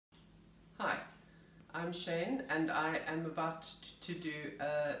I'm Shane and I am about to do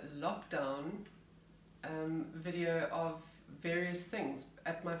a lockdown video of various things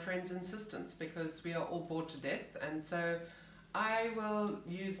at my friend's insistence because we are all bored to death, and so I will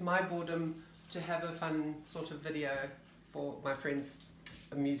use my boredom to have a fun sort of video for my friend's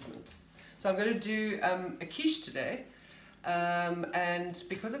amusement. So I'm going to do a quiche today, and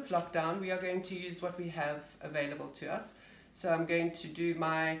because it's lockdown we are going to use what we have available to us. So I'm going to do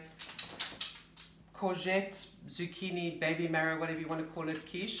my courgette, zucchini, baby marrow, whatever you want to call it,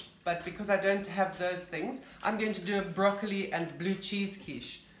 quiche. But because I don't have those things, I'm going to do a broccoli and blue cheese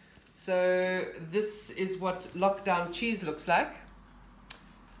quiche. So this is what lockdown cheese looks like.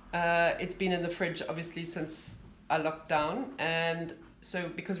 It's been in the fridge obviously since I locked down, and so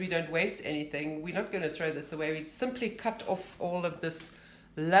because we don't waste anything, we're not going to throw this away. We simply cut off all of this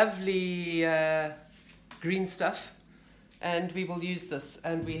lovely green stuff and we will use this.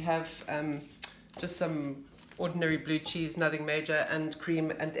 And we have just some ordinary blue cheese, nothing major, and cream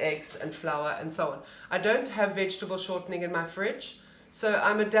and eggs and flour and so on. I don't have vegetable shortening in my fridge, so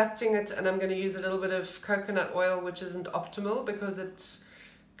I'm adapting it, and I'm going to use a little bit of coconut oil, which isn't optimal because it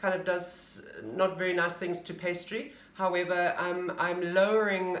kind of does not very nice things to pastry. However, I'm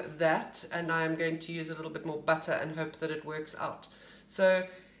lowering that, and I'm going to use a little bit more butter and hope that it works out. So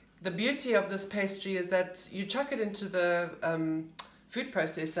the beauty of this pastry is that you chuck it into the food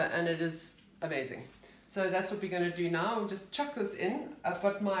processor and it is amazing. So that's what we're going to do now. I'll just chuck this in. I've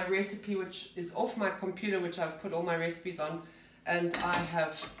got my recipe, which is off my computer, which I've put all my recipes on, and I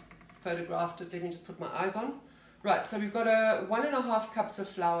have photographed it. Let me just put my eyes on. Right, so we've got 1.5 cups of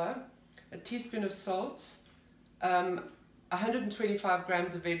flour, a teaspoon of salt, 125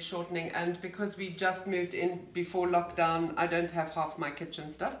 grams of veg shortening, and because we just moved in before lockdown, I don't have half my kitchen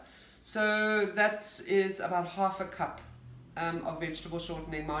stuff. So that is about half a cup of vegetable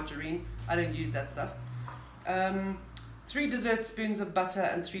shortening, margarine. I don't use that stuff. 3 dessert spoons of butter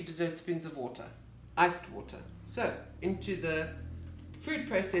and 3 dessert spoons of water, iced water. So into the food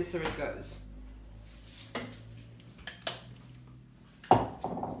processor it goes.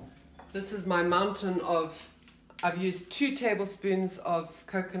 This is my mountain of, I've used 2 tablespoons of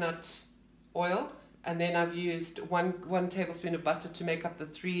coconut oil, and then I've used one tablespoon of butter to make up the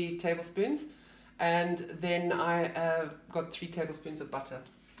 3 tablespoons, and then I got 3 tablespoons of butter.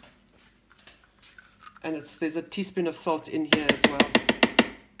 And there's a teaspoon of salt in here as well.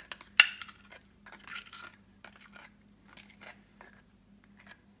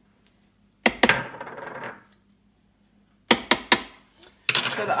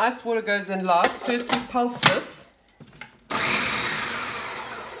 So the iced water goes in last. First we pulse this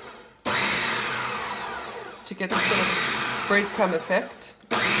to get the sort of breadcrumb effect.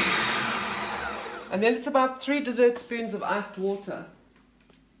 And then it's about 3 dessert spoons of iced water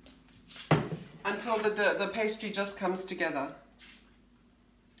until the pastry just comes together.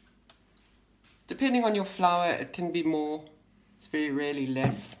 Depending on your flour, it can be more. It's very rarely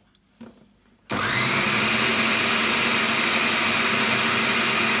less.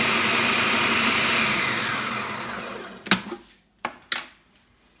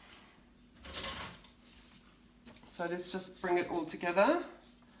 So let's just bring it all together.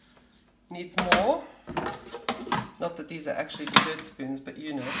 Needs more. Not that these are actually dessert spoons, but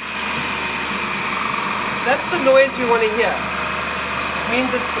you know. That's the noise you want to hear. It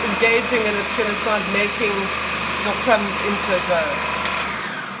means it's engaging and it's going to start making your crumbs into a dough.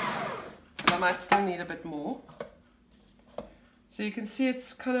 But I might still need a bit more. So you can see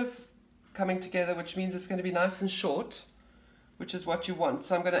it's kind of coming together, which means it's going to be nice and short, which is what you want.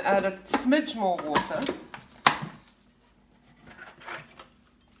 So I'm going to add a smidge more water.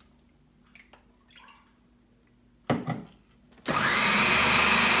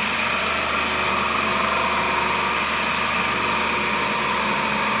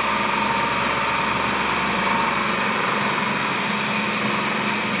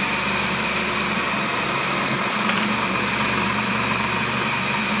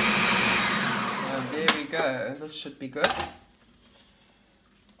 This should be good.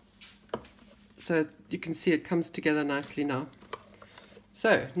 So you can see it comes together nicely now.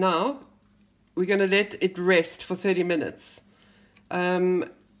 So now we're going to let it rest for 30 minutes.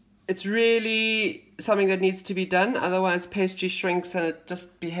 It's really something that needs to be done, otherwise pastry shrinks and it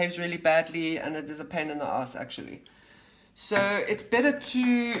just behaves really badly, and it is a pain in the ass actually. So it's better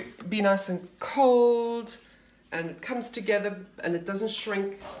to be nice and cold, and it comes together and it doesn't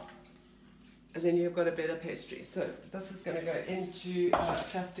shrink, and then you've got a better pastry. So this is going to go into a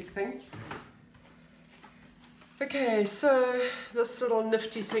plastic thing. Okay, so this little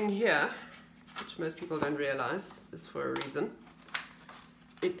nifty thing here, which most people don't realize is for a reason.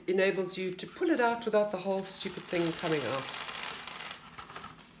 it enables you to pull it out without the whole stupid thing coming out.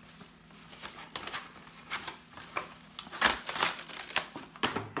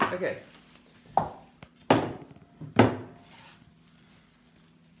 Okay.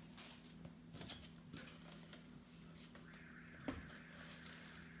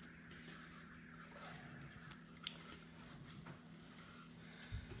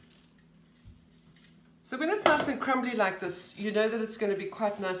 So when it's nice and crumbly like this, you know that it's going to be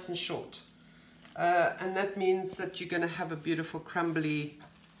quite nice and short. And that means that you're going to have a beautiful crumbly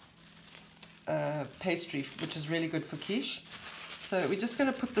pastry, which is really good for quiche. So we're just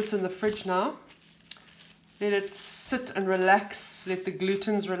going to put this in the fridge now. Let it sit and relax, let the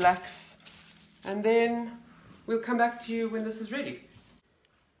glutens relax, and then we'll come back to you when this is ready.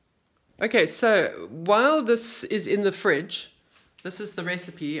 Okay, so while this is in the fridge, this is the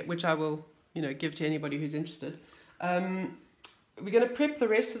recipe, which I will give to anybody who's interested. We're going to prep the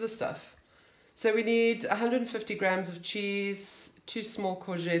rest of the stuff. So we need 150 grams of cheese, 2 small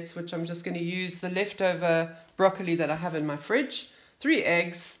courgettes, which I'm just going to use the leftover broccoli that I have in my fridge, 3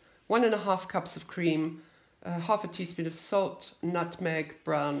 eggs, 1.5 cups of cream, half a teaspoon of salt, nutmeg,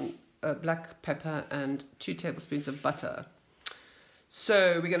 brown, black pepper, and 2 tablespoons of butter.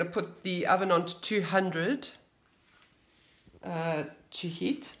 So we're going to put the oven on to 200 to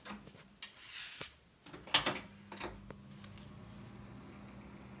heat.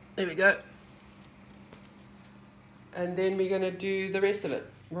 There we go. And then we're going to do the rest of it.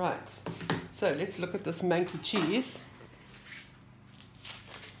 Right. So let's look at this manky cheese,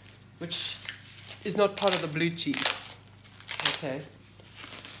 which is not part of the blue cheese. Okay.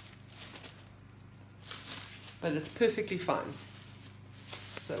 But it's perfectly fine.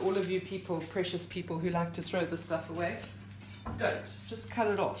 So all of you people, precious people who like to throw this stuff away, don't. Just cut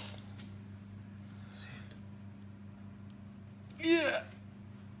it off. Yeah.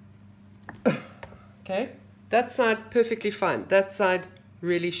 Okay, that side perfectly fine. That side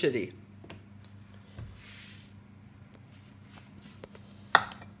really shitty.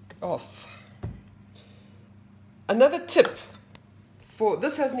 Off. Another tip for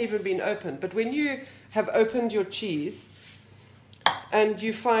this hasn't even been opened, but when you have opened your cheese and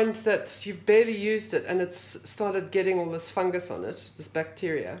you find that you've barely used it and it's started getting all this fungus on it, this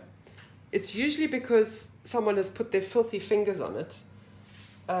bacteria, it's usually because someone has put their filthy fingers on it.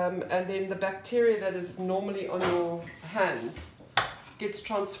 And then the bacteria that is normally on your hands gets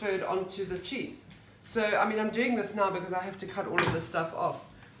transferred onto the cheese. So, I mean, I'm doing this now because I have to cut all of this stuff off.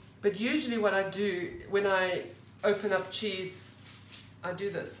 But usually what I do when I open up cheese, I do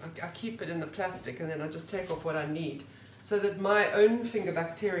this. I keep it in the plastic and then I just take off what I need so that my own finger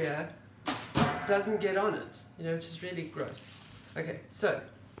bacteria doesn't get on it, which is really gross. Okay, so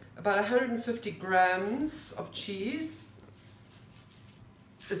about 150 grams of cheese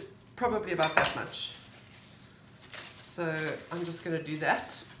is probably about that much. So I'm just going to do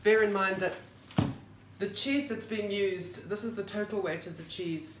that. Bear in mind that the cheese that's being used, this is the total weight of the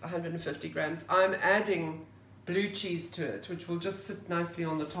cheese, 150 grams. I'm adding blue cheese to it, which will just sit nicely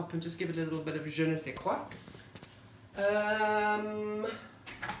on the top and just give it a little bit of je ne sais quoi.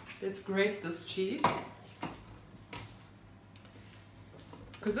 Let's grate this cheese.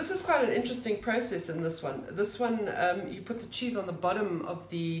 Because this is quite an interesting process in this one. This one, you put the cheese on the bottom of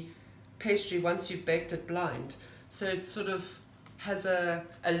the pastry once you've baked it blind. So it sort of has a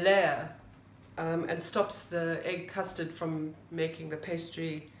layer and stops the egg custard from making the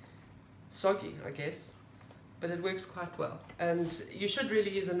pastry soggy, I guess. But it works quite well. And you should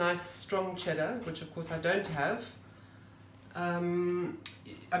really use a nice strong cheddar, which of course I don't have. I'm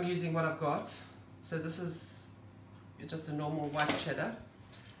using what I've got. So this is just a normal white cheddar.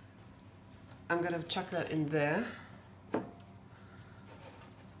 I'm going to chuck that in there.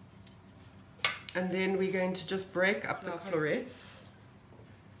 And then we're going to just break up the florets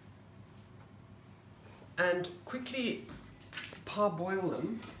and quickly parboil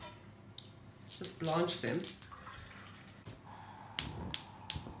them, just blanch them.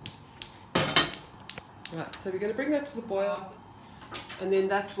 Right, so we're going to bring that to the boil and then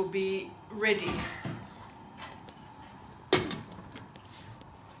that will be ready.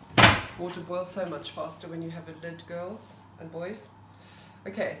 Water boils so much faster when you have a lid, girls and boys.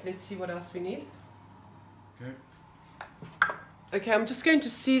 Okay, let's see what else we need. Okay, I'm just going to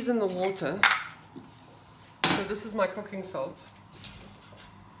season the water. So this is my cooking salt,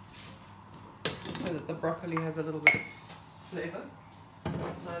 just so that the broccoli has a little bit of flavor,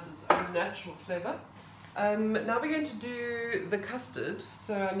 besides its own natural flavor. Now we're going to do the custard.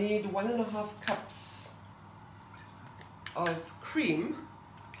 So I need 1.5 cups of cream.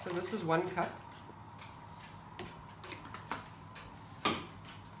 So this is 1 cup.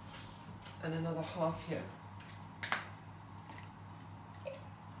 and another half here.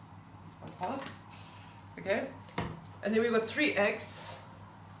 This one half. Okay, and then we've got 3 eggs.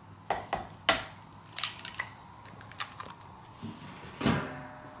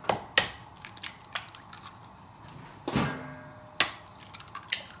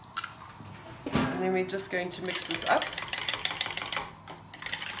 And then we're just going to mix this up.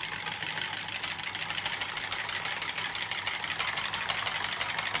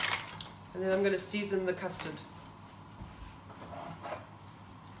 And then I'm going to season the custard.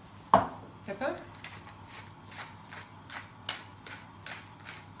 Pepper.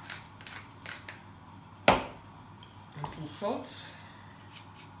 And some salt.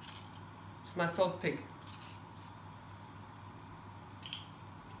 It's my salt pig.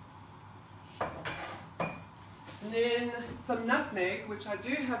 And then some nutmeg, which I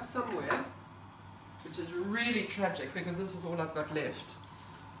do have somewhere, which is really tragic because this is all I've got left.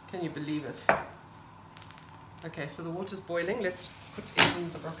 Can you believe it? Okay, so the water's boiling. Let's put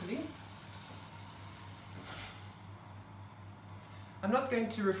in the broccoli. I'm not going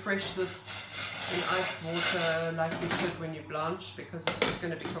to refresh this in ice water like you should when you blanch because this is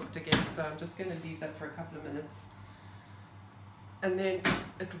going to be cooked again, so I'm just going to leave that for a couple of minutes and then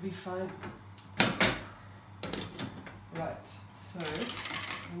it will be fine. Right, so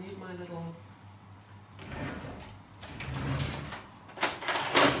I need my little...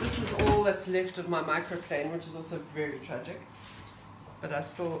 This is all that's left of my microplane, which is also very tragic, but I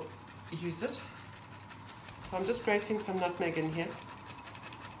still use it. So I'm just grating some nutmeg in here.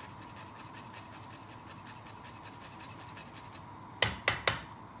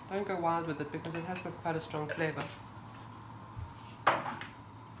 Don't go wild with it because it has got quite a strong flavour.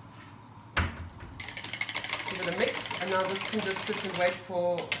 Give it a mix, and now this can just sit and wait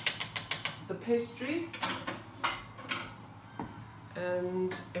for the pastry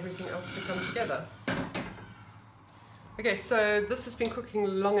and everything else to come together. Okay, so this has been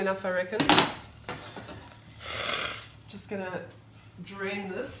cooking long enough, I reckon. Just gonna drain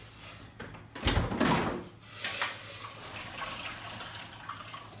this.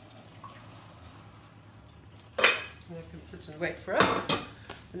 And that can sit and wait for us.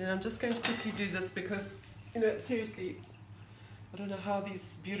 And then I'm just going to quickly do this because, you know, seriously, I don't know how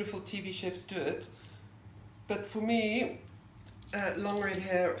these beautiful TV chefs do it, but for me, long red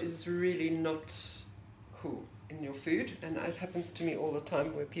hair is really not cool in your food, and it happens to me all the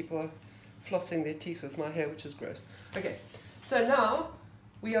time where people are flossing their teeth with my hair, which is gross. Okay, so now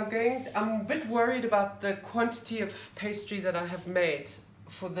we are going, I'm a bit worried about the quantity of pastry that I have made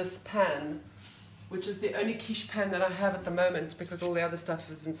for this pan, which is the only quiche pan that I have at the moment because all the other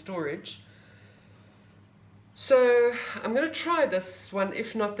stuff is in storage. So I'm going to try this one.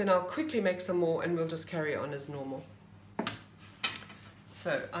 If not, then I'll quickly make some more and we'll just carry on as normal.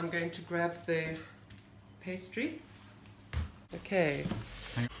 So I'm going to grab the pastry. Okay.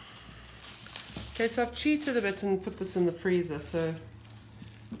 Okay, so I've cheated a bit and put this in the freezer, so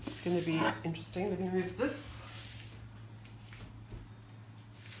it's going to be interesting. Let me remove this.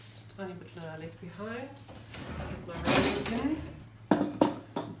 Some tiny bit that I left behind. Put my rolling pin.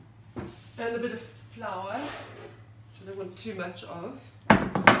 And a bit of flour, which I don't want too much of.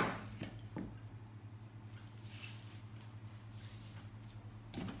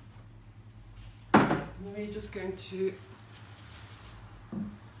 And we're just going to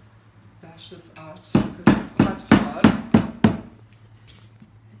bash this out because it's quite hard.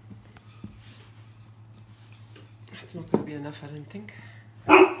 It's not going to be enough, I don't think.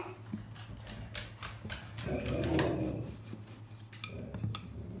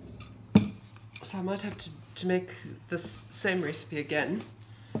 So I might have to make this same recipe again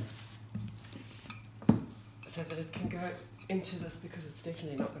so that it can go into this because it's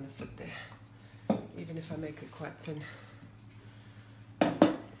definitely not going to fit there, even if I make it quite thin.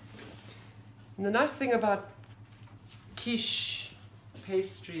 And the nice thing about quiche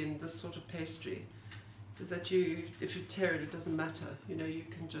pastry and this sort of pastry is that if you tear it, it doesn't matter. You know, you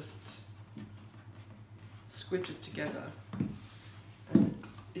can just squidge it together and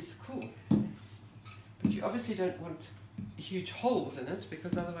it's cool. But you obviously don't want huge holes in it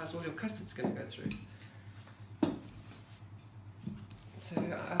because otherwise all your custard's going to go through. So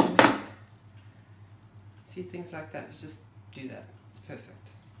see things like that, you just do that. It's perfect.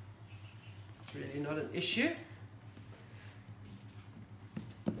 It's really not an issue.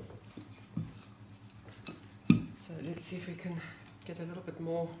 So let's see if we can get a little bit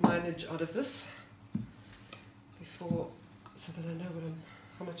more mileage out of this before, so that I know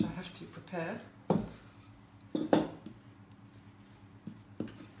how much I have to prepare.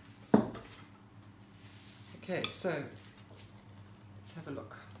 Okay, so let's have a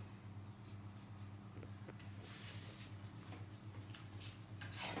look.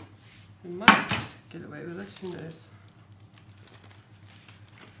 We might get away with it, who knows.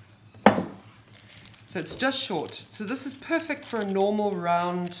 So it's just short. So this is perfect for a normal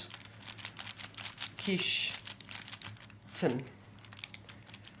round quiche tin.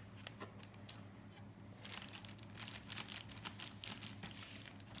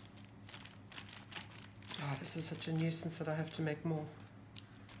 Oh, this is such a nuisance that I have to make more.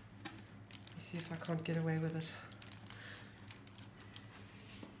 Let me see if I can't get away with it.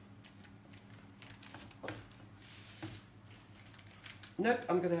 Nope,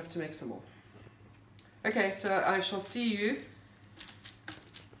 I'm going to have to make some more. Okay, so I shall see you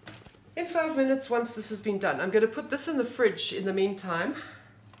in 5 minutes once this has been done. I'm going to put this in the fridge in the meantime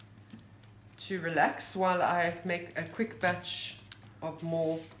to relax while I make a quick batch of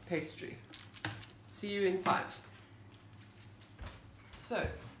more pastry. See you in 5. So,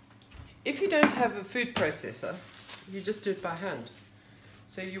 if you don't have a food processor, you just do it by hand.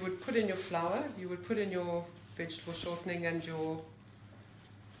 So you would put in your flour, you would put in your vegetable shortening and your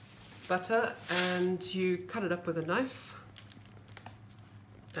butter, and you cut it up with a knife,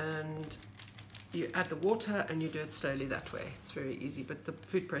 and you add the water and you do it slowly that way. It's very easy, but the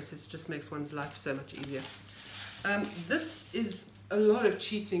food process just makes one's life so much easier. This is a lot of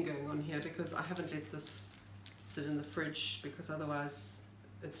cheating going on here because I haven't let this sit in the fridge, because otherwise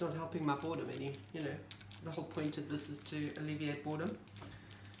it's not helping my boredom any. You know, the whole point of this is to alleviate boredom.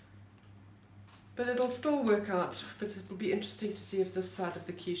 But it'll still work out, but it'll be interesting to see if this side of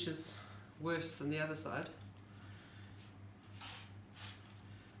the quiche is worse than the other side.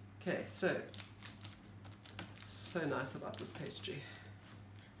 Okay, so nice about this pastry.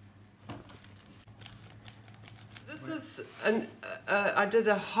 This is I did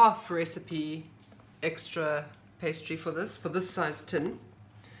a half recipe extra pastry for this size tin,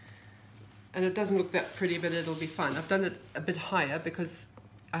 and it doesn't look that pretty, but it'll be fine. I've done it a bit higher because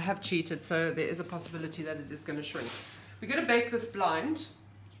I have cheated, so there is a possibility that it is going to shrink. We're going to bake this blind,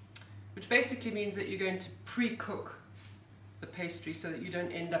 which basically means that you're going to pre-cook the pastry so that you don't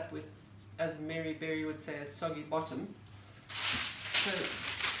end up with, as Mary Berry would say, a soggy bottom. So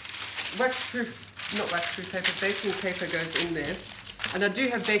not waxproof paper, baking paper goes in there. And I do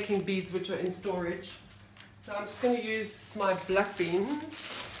have baking beads which are in storage. So I'm just going to use my black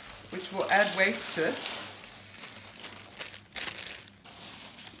beans, which will add weight to it.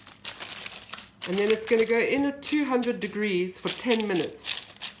 And then it's going to go in at 200 degrees for 10 minutes.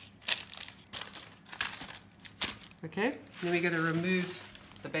 Okay, and then we're going to remove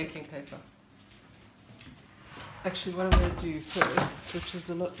the baking paper. Actually, what I'm going to do first, which is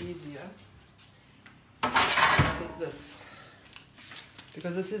a lot easier, is this.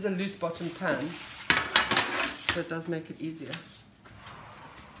 Because this is a loose bottom pan, so it does make it easier.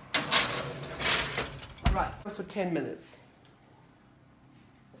 Right, for 10 minutes.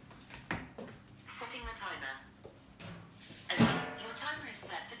 Setting the timer. Okay, your timer is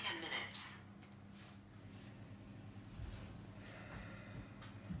set for 10 minutes.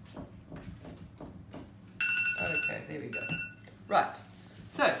 Okay, there we go. Right,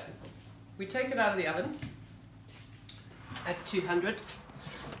 so we take it out of the oven at 200.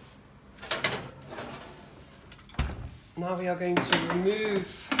 Now we are going to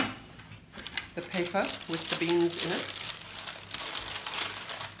remove the paper with the beans in it.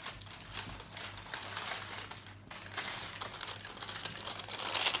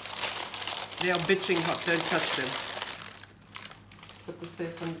 They are bitching hot, don't touch them. Put this there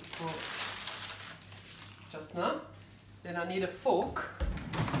for just now. Then I need a fork.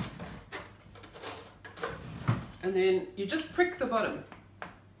 And then you just prick the bottom,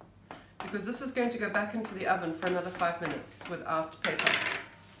 because this is going to go back into the oven for another 5 minutes without paper.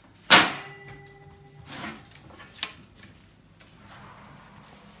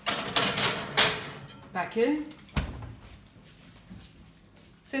 Back in.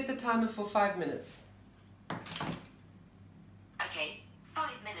 Set the timer for 5 minutes. Okay,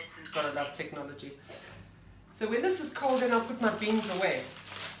 5 minutes and Gotta love technology. So when this is cold, then I'll put my beans away.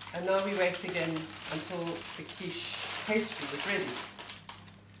 And now we wait again until the quiche pastry is ready.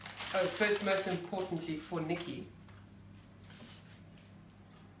 Oh, first, most importantly for Nikki,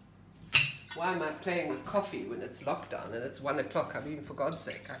 why am I playing with coffee when it's lockdown and it's 1 o'clock? I mean, for God's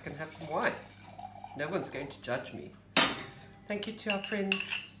sake, I can have some wine. No one's going to judge me. Thank you to our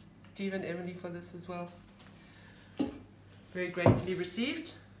friends, Steve and Emily, for this as well. Very gratefully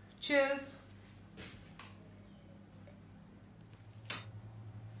received. Cheers.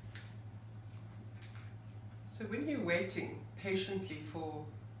 So when you're waiting patiently for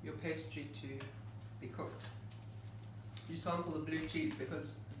your pastry to be cooked, you sample the blue cheese,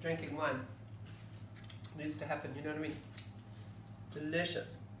 because drinking wine needs to happen, you know what I mean?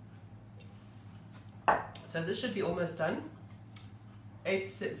 Delicious. So this should be almost done.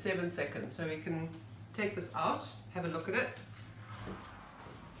 7 seconds. So we can take this out, have a look at it.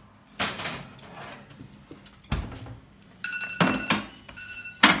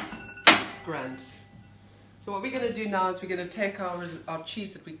 Grand. So what we're going to do now is we're going to take our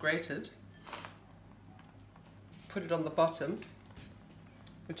cheese that we grated, put it on the bottom,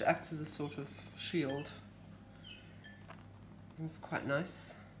 which acts as a sort of shield. And it's quite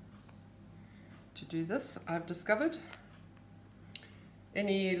nice to do this, I've discovered.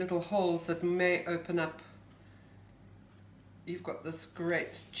 Any little holes that may open up, you've got this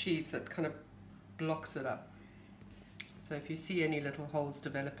great cheese that kind of blocks it up. So if you see any little holes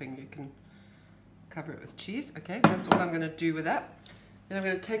developing, you can cover it with cheese. Okay, that's all I'm going to do with that. Then I'm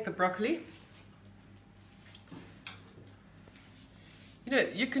going to take the broccoli. You know,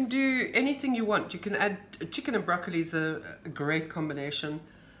 you can do anything you want. You can add chicken and broccoli is a great combination.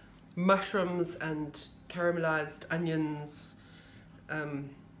 Mushrooms and caramelized onions.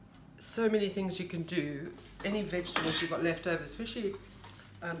 So many things you can do. Any vegetables you've got left over, especially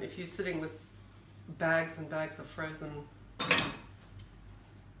if you're sitting with bags and bags of frozen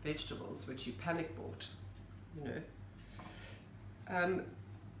vegetables which you panic bought, you know.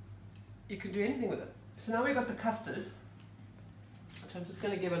 You can do anything with it. So now we've got the custard, which I'm just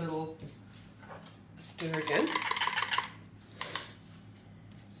going to give a little stir again.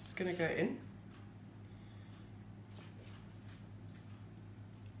 It's just going to go in.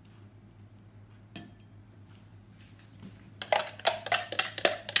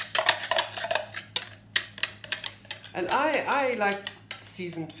 And I like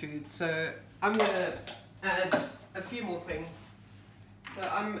seasoned food, so I'm going to add a few more things. So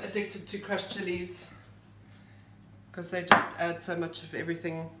I'm addicted to crushed chilies because they just add so much of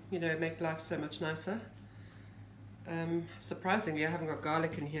everything, you know, make life so much nicer. Surprisingly, I haven't got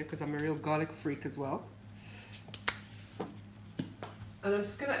garlic in here because I'm a real garlic freak as well. And I'm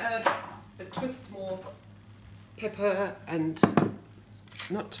just going to add a twist more pepper and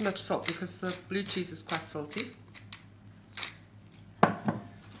not too much salt because the blue cheese is quite salty.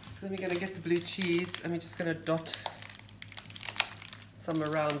 Then we're going to get the blue cheese and we're just going to dot some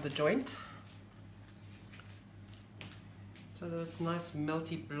around the joint so that it's nice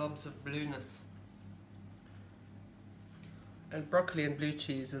melty blobs of blueness. And broccoli and blue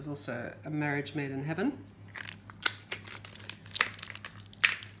cheese is also a marriage made in heaven.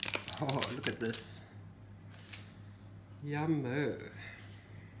 Oh, look at this. Yummo.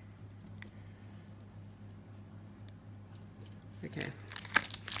 Okay.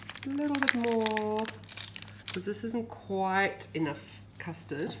 A little bit more, because this isn't quite enough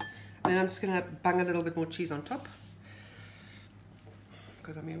custard. And then I'm just going to bung a little bit more cheese on top.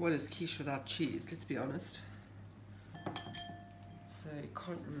 Because, I mean, what is quiche without cheese? Let's be honest. So you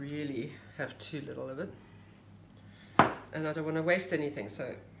can't really have too little of it. And I don't want to waste anything,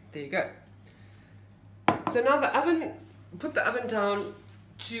 so there you go. So now the oven, put the oven down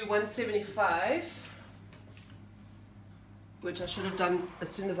to 175. Which I should have done as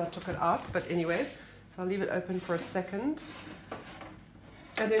soon as I took it out, but anyway, so I'll leave it open for a second.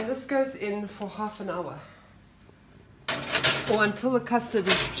 And then this goes in for half an hour, or until the custard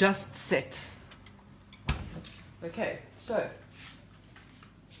is just set. Okay, so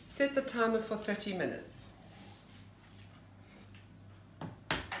set the timer for 30 minutes.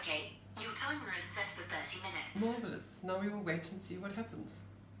 Okay, your timer is set for 30 minutes. Marvelous. Now we will wait and see what happens.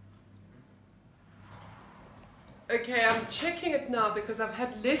 Okay, I'm checking it now because I've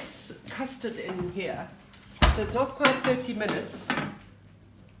had less custard in here. So it's not quite 30 minutes,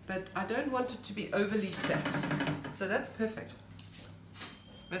 but I don't want it to be overly set. So that's perfect.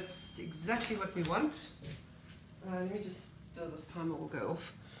 That's exactly what we want. Let me just, this timer will go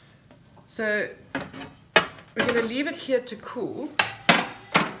off. So we're going to leave it here to cool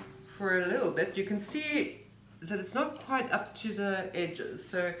for a little bit. You can see that it's not quite up to the edges.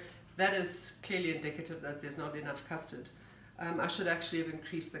 So that is clearly indicative that there's not enough custard. I should actually have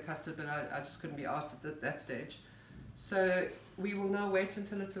increased the custard, but I just couldn't be asked at that stage. So we will now wait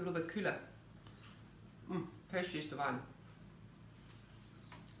until it's a little bit cooler. Pastry is divine.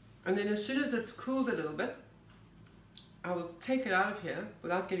 And then as soon as it's cooled a little bit, I will take it out of here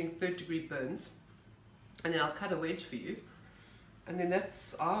without getting 3rd-degree burns. And then I'll cut a wedge for you. And then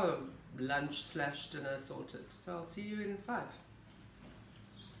that's our lunch/dinner sorted. So I'll see you in 5.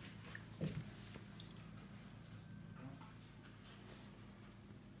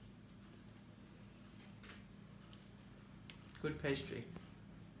 Good pastry.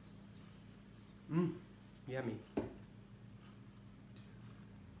 Yummy.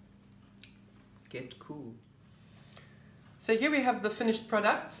 Get cool. So here we have the finished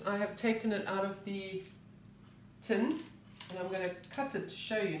product. I have taken it out of the tin, and I'm going to cut it to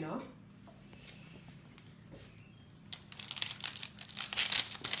show you now.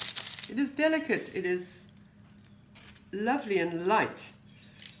 It is delicate, it is lovely and light.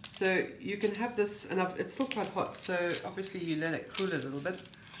 So you can have this, and it's still quite hot, so obviously you let it cool a little bit.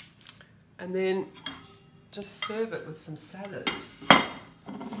 And then just serve it with some salad.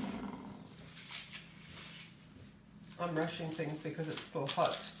 I'm rushing things because it's still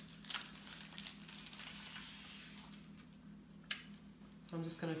hot. I'm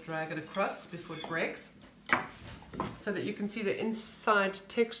just going to drag it across before it breaks, so that you can see the inside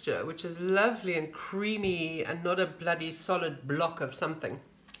texture, which is lovely and creamy and not a bloody solid block of something.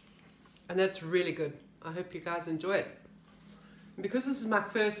 And that's really good. I hope you guys enjoy it. And because this is my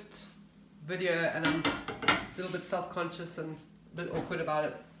first video and I'm a little bit self-conscious and a bit awkward about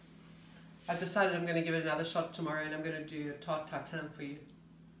it, I've decided I'm going to give it another shot tomorrow, and I'm going to do a tart tatin for you.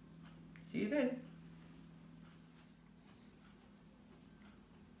 See you then.